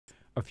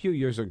A few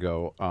years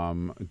ago,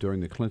 during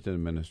the Clinton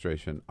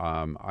administration,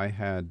 I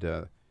had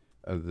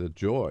the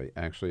joy,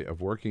 actually,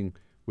 of working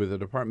with the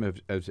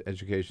Department of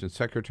Education.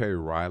 Secretary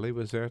Riley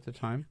was there at the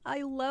time.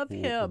 I love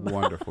him.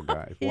 Wonderful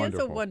guy. He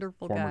wonderful. is a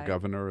wonderful Former guy.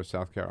 governor of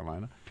South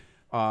Carolina.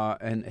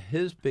 And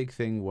his big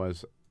thing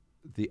was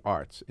the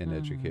arts in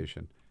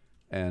education.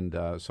 And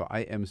so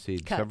I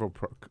emceed several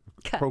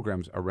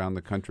programs around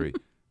the country.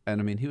 And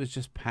I mean, he was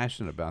just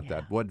passionate about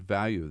that, what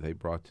value they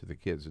brought to the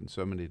kids in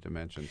so many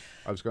dimensions.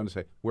 I was going to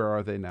say, where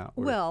are they now?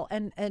 Well,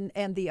 and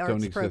the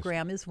arts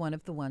program is one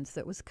of the ones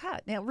that was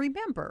cut. Now,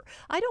 remember,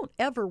 I don't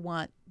ever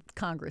want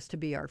Congress to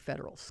be our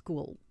federal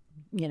school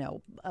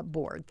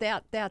board.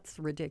 That's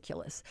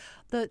ridiculous.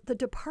 The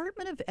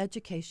Department of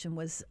Education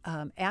was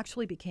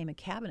actually became a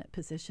cabinet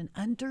position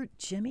under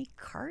Jimmy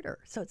Carter.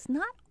 So it's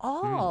not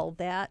all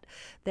that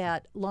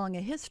long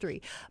a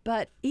history.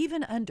 But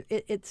even under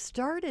it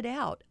started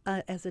out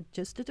as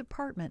just a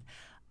department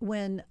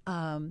when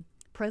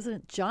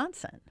President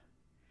Johnson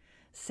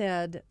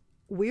said,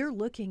 we're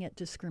looking at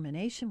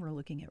discrimination, we're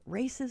looking at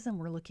racism,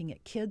 we're looking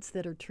at kids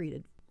that are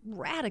treated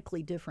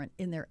radically different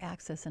in their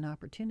access and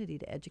opportunity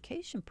to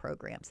education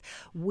programs.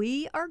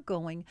 We are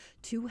going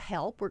to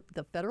help.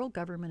 The federal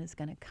government is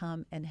going to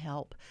come and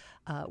help.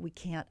 We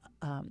can't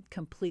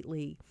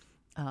completely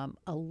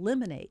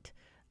eliminate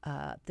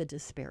the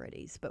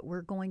disparities, but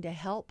we're going to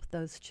help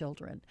those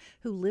children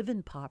who live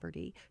in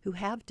poverty, who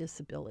have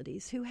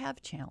disabilities, who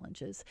have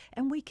challenges,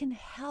 and we can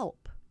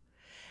help.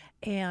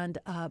 And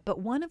but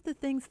one of the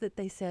things that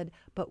they said,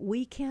 but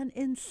we can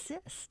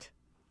insist,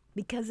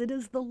 because it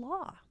is the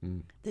law,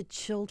 that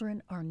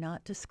children are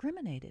not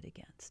discriminated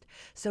against.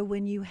 So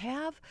when you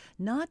have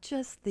not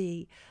just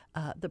the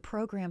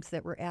programs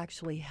that were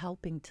actually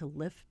helping to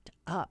lift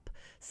up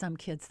some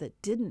kids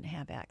that didn't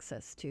have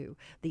access to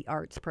the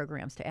arts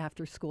programs, to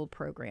after-school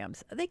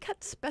programs, they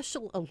cut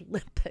Special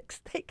Olympics,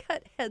 they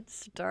cut Head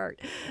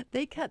Start,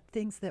 they cut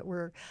things that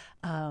were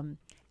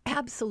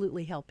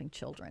absolutely helping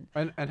children.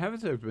 And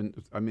haven't there been,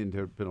 I mean,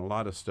 there have been a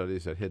lot of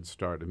studies at Head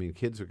Start. I mean,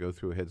 kids that go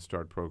through a Head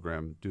Start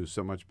program do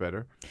so much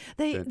better.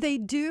 They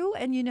do,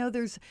 and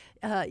there's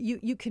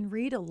you can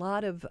read a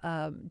lot of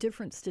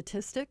different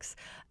statistics,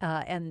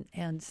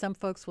 and some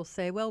folks will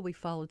say, well, we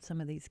followed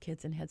some of these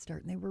kids in Head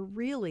Start, and they were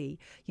really,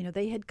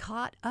 they had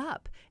caught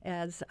up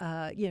as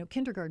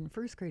kindergarten,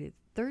 first grade,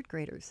 third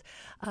graders.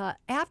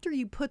 After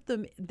you put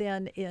them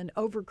then in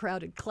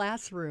overcrowded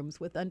classrooms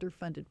with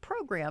underfunded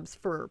programs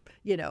for,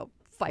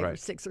 5 or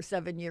 6 or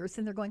 7 years,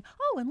 and they're going,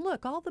 oh, and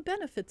look, all the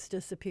benefits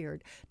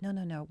disappeared.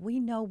 No. We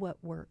know what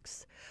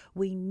works.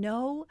 We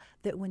know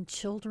that when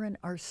children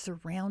are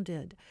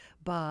surrounded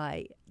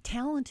by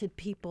talented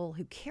people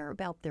who care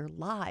about their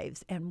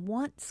lives and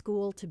want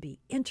school to be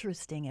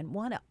interesting and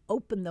want to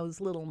open those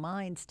little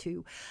minds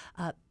to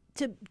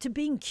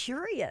being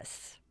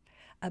curious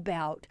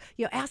about,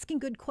 asking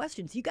good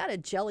questions. You got a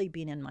jelly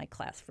bean in my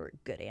class for a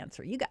good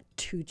answer. You got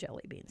 2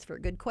 jelly beans for a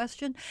good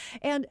question.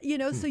 And,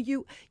 so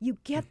you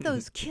get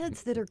those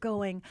kids that are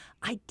going,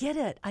 I get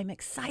it. I'm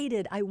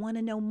excited. I want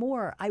to know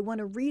more. I want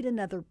to read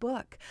another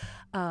book.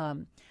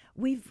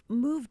 We've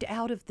moved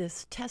out of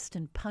this test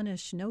and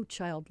punish, no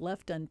child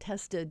left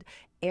untested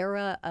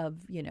era of,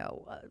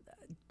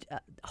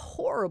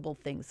 horrible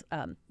things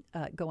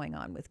going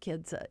on with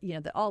kids,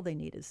 that all they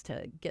need is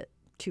to get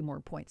 2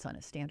 more points on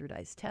a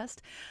standardized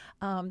test.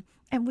 And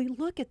we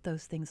look at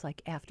those things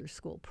like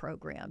after-school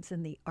programs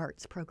and the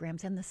arts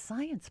programs and the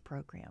science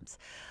programs.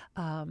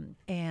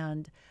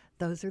 And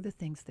those are the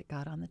things that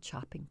got on the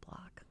chopping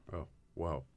block. Oh, wow.